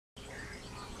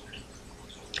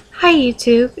Hi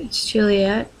YouTube, it's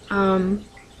Juliet.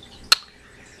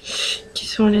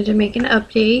 Just wanted to make an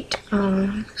update.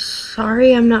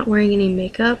 Sorry I'm not wearing any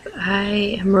makeup.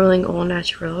 I am rolling au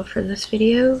naturel for this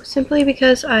video simply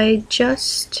because I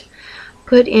just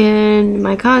put in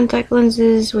my contact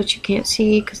lenses, which you can't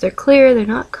see because they're clear, they're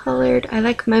not colored. I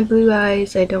like my blue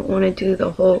eyes. I don't want to do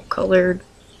the whole colored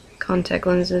contact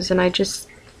lenses, and I just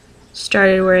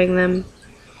started wearing them.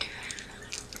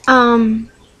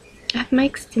 I have my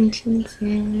extensions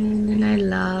in and I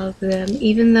love them,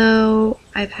 even though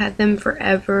I've had them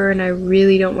forever and I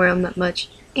really don't wear them that much.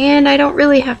 And I don't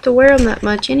really have to wear them that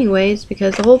much anyways,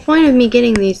 because the whole point of me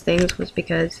getting these things was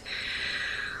because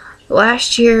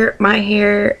last year my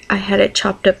hair, I had it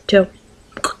chopped up to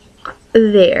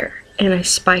there and I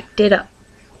spiked it up.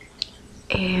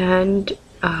 And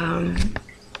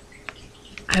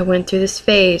I went through this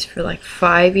phase for like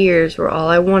 5 years where all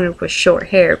I wanted was short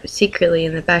hair, but secretly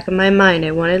in the back of my mind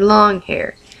I wanted long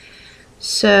hair.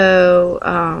 So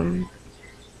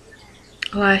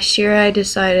last year I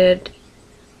decided,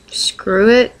 screw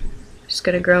it, I'm just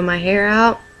gonna grow my hair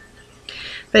out.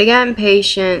 But I got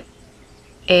impatient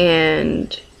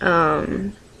and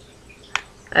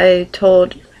I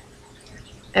told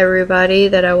everybody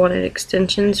that I wanted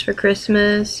extensions for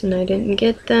Christmas and I didn't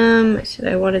get them. I said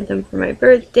I wanted them for my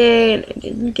birthday and I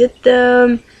didn't get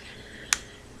them.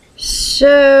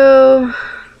 So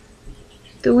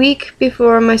the week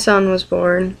before my son was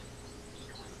born,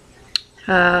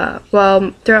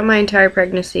 well, throughout my entire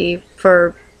pregnancy,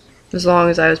 for as long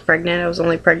as I was pregnant, I was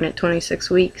only pregnant 26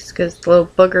 weeks because the little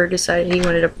booger decided he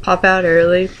wanted to pop out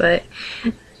early, but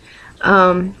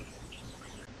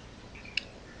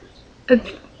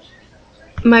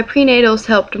my prenatals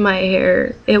helped my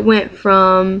hair. It went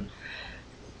from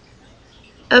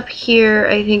up here,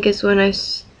 I think is when I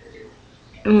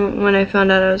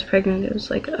found out I was pregnant, it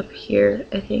was like up here,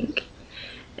 I think.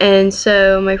 And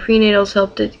so my prenatals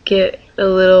helped it get a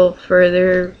little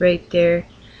further right there.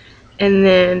 And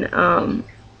then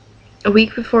a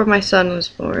week before my son was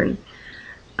born,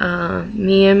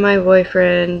 me and my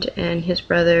boyfriend and his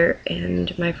brother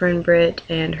and my friend Britt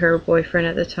and her boyfriend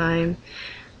at the time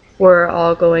were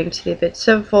all going to the Avenged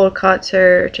Sevenfold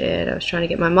concert, and I was trying to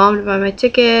get my mom to buy my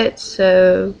tickets,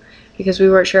 so because we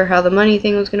weren't sure how the money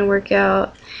thing was going to work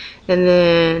out. And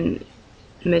then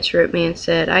Mitch wrote me and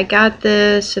said, I got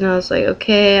this, and I was like,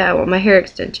 okay, I want my hair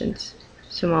extensions.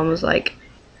 So Mom was like,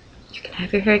 you can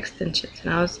have your hair extensions,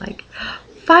 and I was like,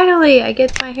 finally I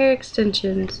get my hair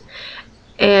extensions.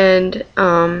 And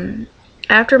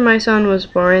after my son was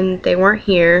born, they weren't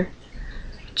here,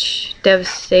 which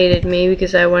devastated me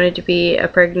because I wanted to be a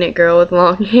pregnant girl with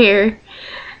long hair.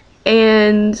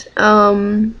 And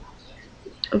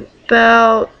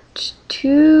about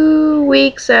 2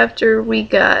 weeks after we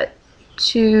got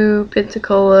to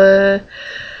Pensacola,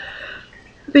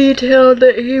 the town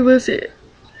that he was in,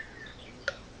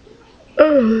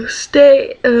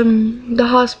 the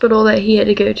hospital that he had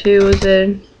to go to was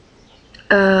in,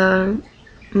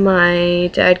 my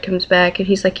dad comes back and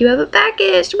he's like, you have a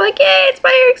package. I'm like, yay, it's my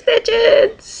hair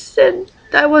extensions. And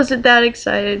I wasn't that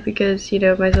excited because, you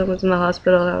know, my son was in the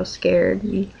hospital and I was scared.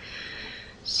 And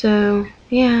so,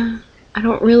 yeah, I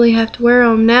don't really have to wear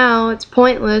them now. It's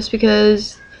pointless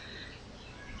because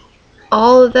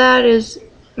all of that is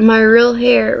my real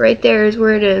hair. Right there is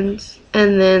where it ends.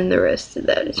 And then the rest of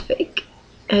that is fake.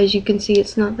 As you can see,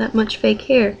 it's not that much fake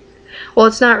hair. Well,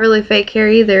 it's not really fake hair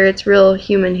either, it's real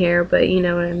human hair, but you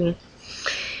know what I mean.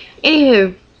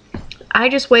 Anywho, I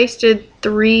just wasted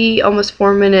almost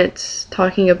 4 minutes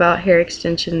talking about hair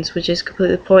extensions, which is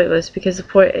completely pointless because the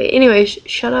point, anyway,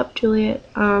 shut up, Juliet.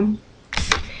 The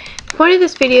point of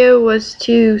this video was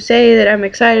to say that I'm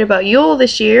excited about Yule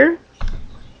this year.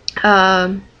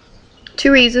 2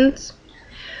 reasons.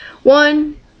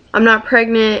 One, I'm not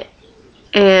pregnant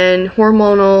and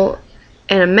hormonal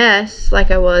and a mess like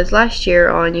I was last year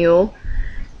on Yule,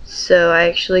 so I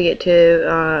actually get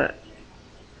to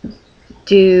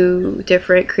do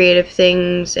different creative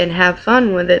things and have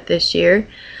fun with it this year.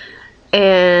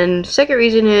 And second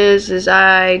reason is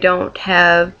I don't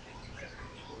have,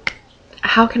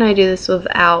 how can I do this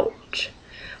without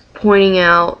pointing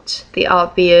out the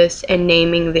obvious and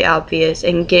naming the obvious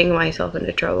and getting myself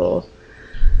into trouble?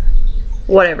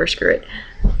 Whatever, screw it.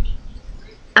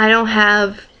 I don't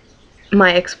have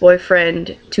my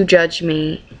ex-boyfriend to judge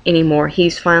me anymore.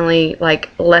 He's finally like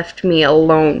left me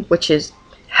alone, which is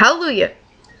hallelujah.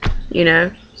 You know,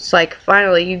 it's like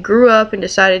finally you grew up and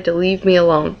decided to leave me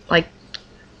alone. Like,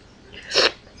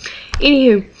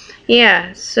 anywho,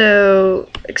 yeah, so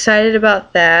excited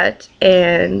about that.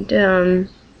 And the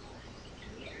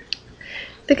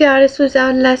The goddess was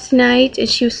out last night, and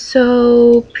she was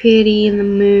so pretty in the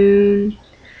moon.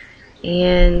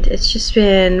 And it's just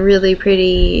been really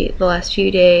pretty the last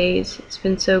few days. It's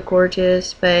been so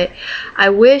gorgeous, but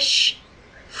I wish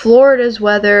Florida's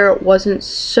weather wasn't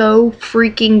so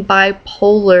freaking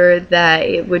bipolar that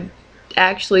it would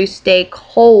actually stay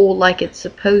cold like it's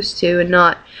supposed to, and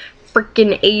not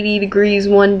freaking 80 degrees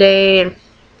one day and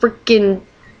freaking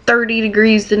 30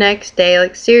 degrees the next day.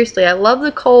 Like, seriously, I love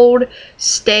the cold,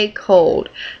 stay cold,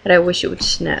 and I wish it would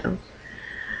snow.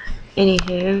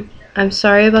 Anywho, I'm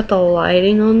sorry about the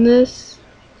lighting on this.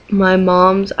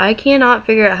 I cannot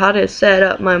figure out how to set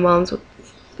up my mom's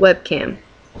webcam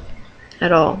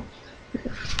at all.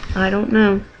 I don't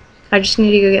know. I just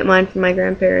need to go get mine from my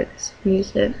grandparents and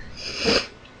use it.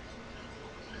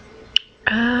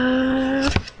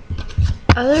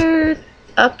 Other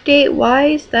update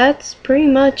wise, that's pretty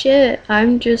much it.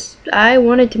 I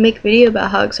wanted to make a video about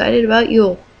how excited about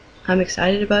Yule. I'm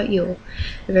excited about Yule.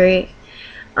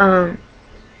 I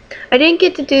didn't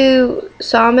get to do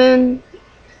salmon.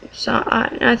 So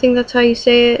I think that's how you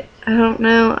say it. I don't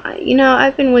know. You know,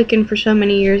 I've been Wiccan for so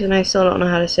many years and I still don't know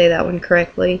how to say that one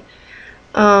correctly.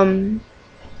 The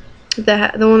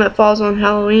one that falls on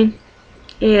Halloween.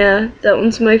 Yeah, that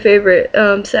one's my favorite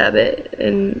Sabbath,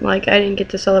 and like I didn't get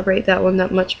to celebrate that one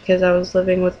that much because I was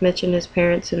living with Mitch and his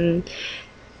parents, and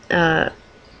and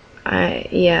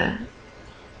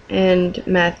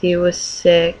Matthew was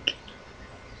sick,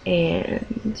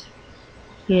 and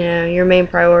you know, your main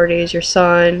priority is your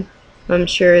son. I'm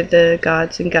sure the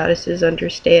gods and goddesses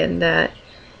understand that.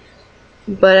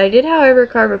 But I did, however,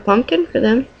 carve a pumpkin for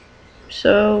them,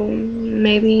 so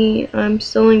maybe I'm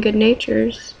still in good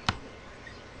natures.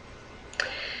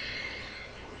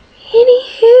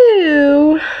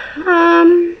 Anywho,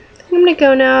 I'm gonna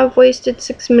go now. I've wasted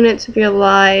 6 minutes of your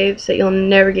lives that you'll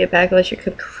never get back unless you're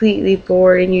completely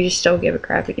bored and you just don't give a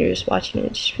crap and you're just watching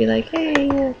it. Just be like, hey,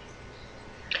 yeah.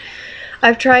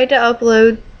 I've tried to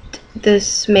upload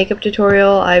this makeup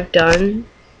tutorial I've done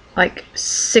like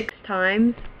 6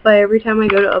 times, but every time I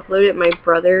go to upload it, my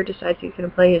brother decides he's gonna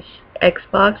play his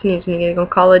Xbox and he's gonna go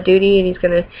Call of Duty and he's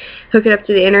gonna hook it up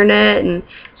to the internet and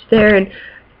it's there and,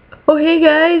 oh hey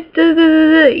guys,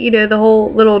 you know, the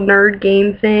whole little nerd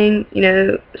game thing, you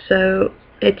know, so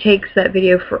it takes that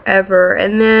video forever.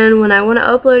 And then when I want to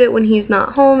upload it when he's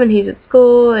not home and he's at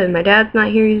school and my dad's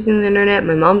not here using the internet,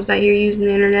 my mom's not here using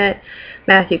the internet,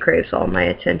 Matthew craves all my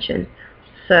attention.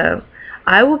 So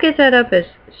I will get that up as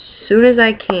soon as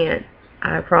I can,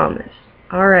 I promise.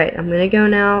 Alright, I'm gonna go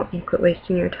now and quit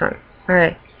wasting your time.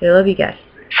 Alright, I love you guys.